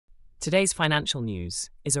Today's financial news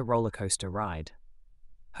is a rollercoaster ride.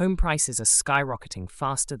 Home prices are skyrocketing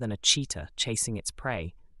faster than a cheetah chasing its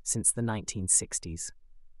prey since the 1960s.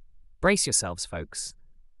 Brace yourselves, folks.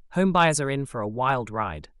 Home buyers are in for a wild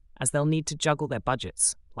ride, as they'll need to juggle their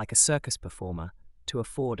budgets like a circus performer to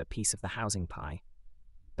afford a piece of the housing pie.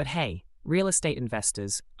 But hey, real estate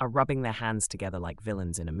investors are rubbing their hands together like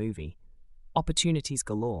villains in a movie. Opportunities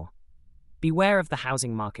galore. Beware of the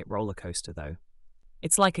housing market rollercoaster, though.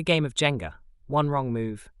 It's like a game of Jenga. One wrong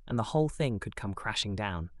move, and the whole thing could come crashing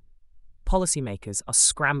down. Policymakers are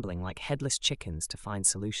scrambling like headless chickens to find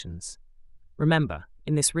solutions. Remember,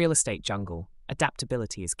 in this real estate jungle,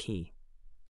 adaptability is key.